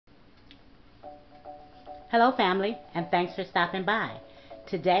Hello family, and thanks for stopping by.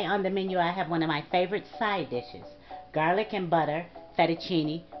 Today on the menu I have one of my favorite side dishes, garlic and butter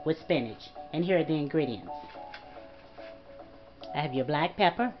fettuccine with spinach. And here are the ingredients. I have your black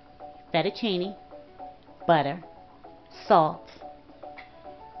pepper, fettuccine, butter, salt,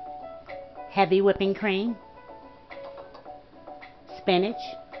 heavy whipping cream, spinach,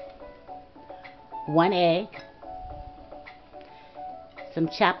 1 egg, some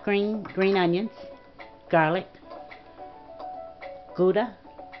chopped green onions, garlic, Gouda,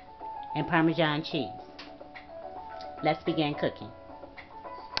 and Parmesan cheese. Let's begin cooking.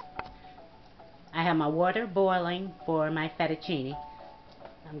 I have my water boiling for my fettuccine.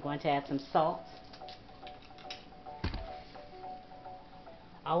 I'm going to add some salt.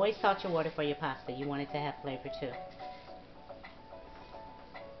 Always salt your water for your pasta. You want it to have flavor too.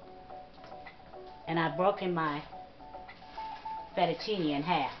 And I've broken my fettuccine in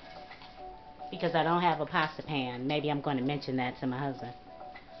half because I don't have a pasta pan. Maybe I'm going to mention that to my husband.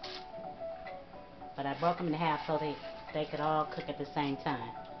 But I broke them in half so they could all cook at the same time.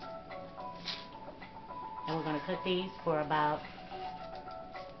 And we're going to cook these for about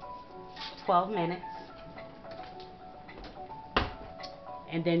 12 minutes.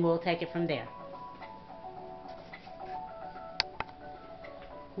 And then we'll take it from there.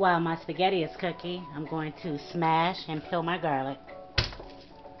 While my spaghetti is cooking, I'm going to smash and peel my garlic.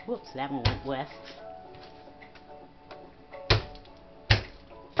 Whoops, that one went west.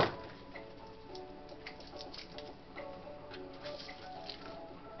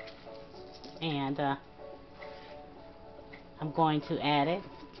 And I'm going to add it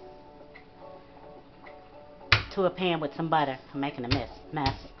to a pan with some butter. I'm making a mess.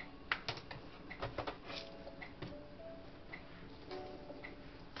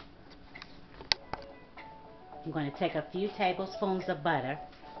 I'm going to take a few tablespoons of butter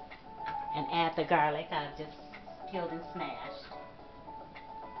and add the garlic I've just peeled and smashed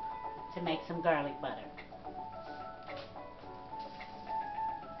to make some garlic butter.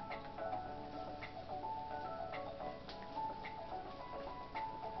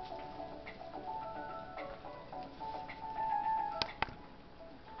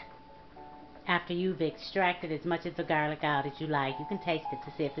 After you've extracted as much of the garlic out as you like, you can taste it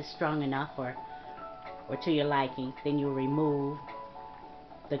to see if it's strong enough or to your liking. Then you remove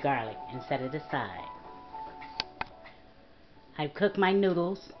the garlic and set it aside. I've cooked my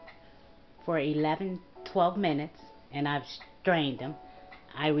noodles for 11-12 minutes and I've strained them.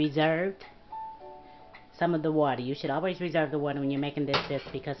 I reserved some of the water. You should always reserve the water when you're making this dish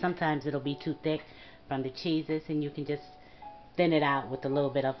because sometimes it'll be too thick from the cheeses, and you can just thin it out with a little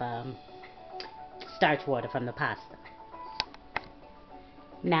bit of starch water from the pasta.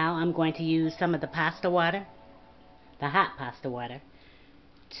 Now I'm going to use some of the pasta water, the hot pasta water,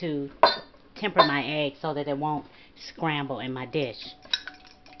 to temper my egg so that it won't scramble in my dish.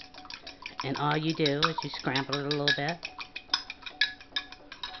 And all you do is you scramble it a little bit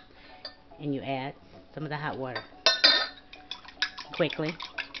and you add some of the hot water quickly.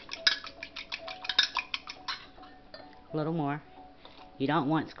 A little more. You don't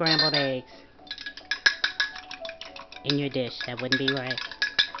want scrambled eggs in your dish. That wouldn't be right.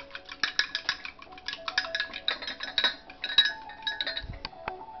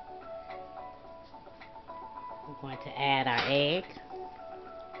 We're going to add our egg.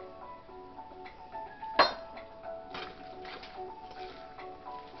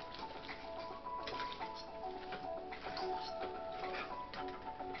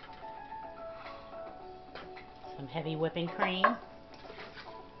 Some heavy whipping cream.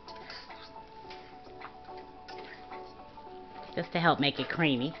 Just to help make it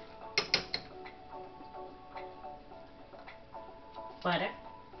creamy. Butter.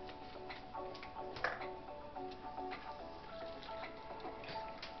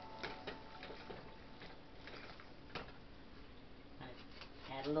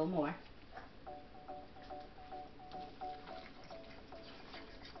 Add a little more.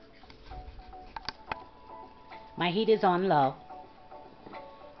 My heat is on low.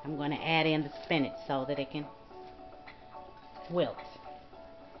 I'm going to add in the spinach so that it can wilt.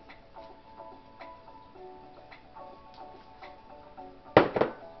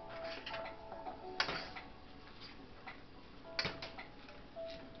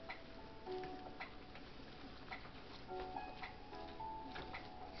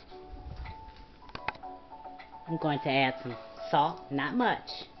 I'm going to add some salt, not much,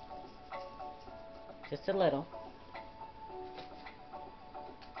 just a little,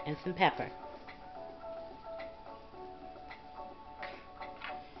 and some pepper.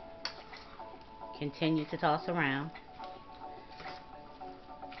 Continue to toss around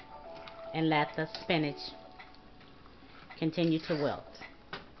and let the spinach continue to wilt.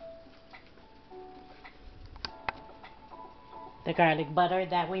 The garlic butter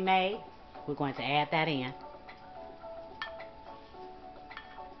that we made, we're going to add that in.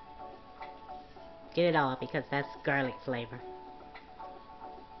 Get it all because that's garlic flavor.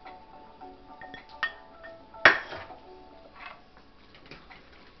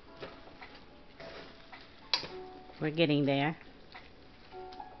 We're getting there.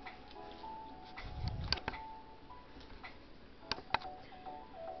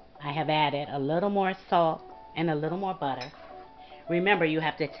 I have added a little more salt and a little more butter. Remember, you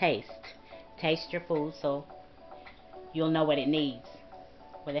have to taste your food so you'll know what it needs,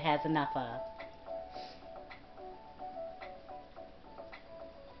 what it has enough of.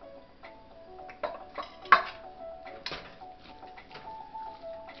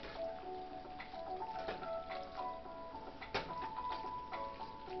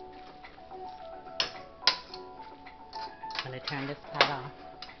 I'm going to turn this pot off.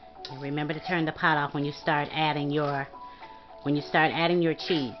 And remember to turn the pot off when you start adding your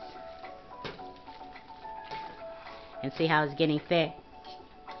cheese. And see how it's getting thick?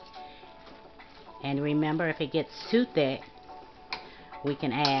 And remember, if it gets too thick, we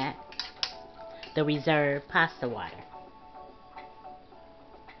can add the reserved pasta water.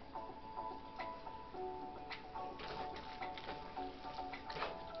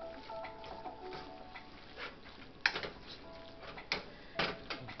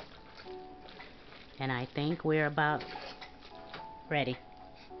 And I think we're about ready.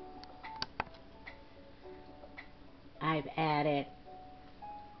 I've added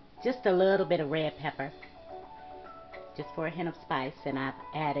just a little bit of red pepper, just for a hint of spice, and I've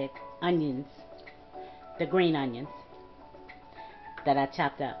added onions, the green onions that I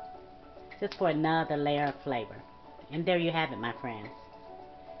chopped up, just for another layer of flavor. And there you have it, my friends.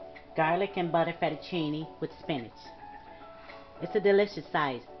 Garlic and butter fettuccine with spinach. It's a delicious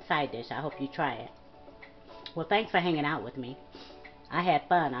side dish. I hope you try it. Well, thanks for hanging out with me. I had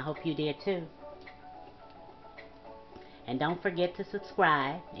fun. I hope you did too. And don't forget to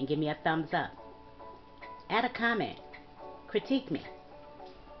subscribe and give me a thumbs up. Add a comment. Critique me.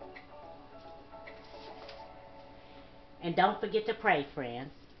 And don't forget to pray,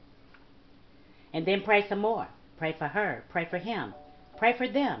 friends. And then pray some more. Pray for her. Pray for him. Pray for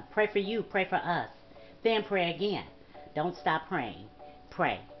them. Pray for you. Pray for us. Then pray again. Don't stop praying.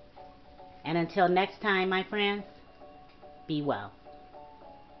 Pray. And until next time, my friends, be well.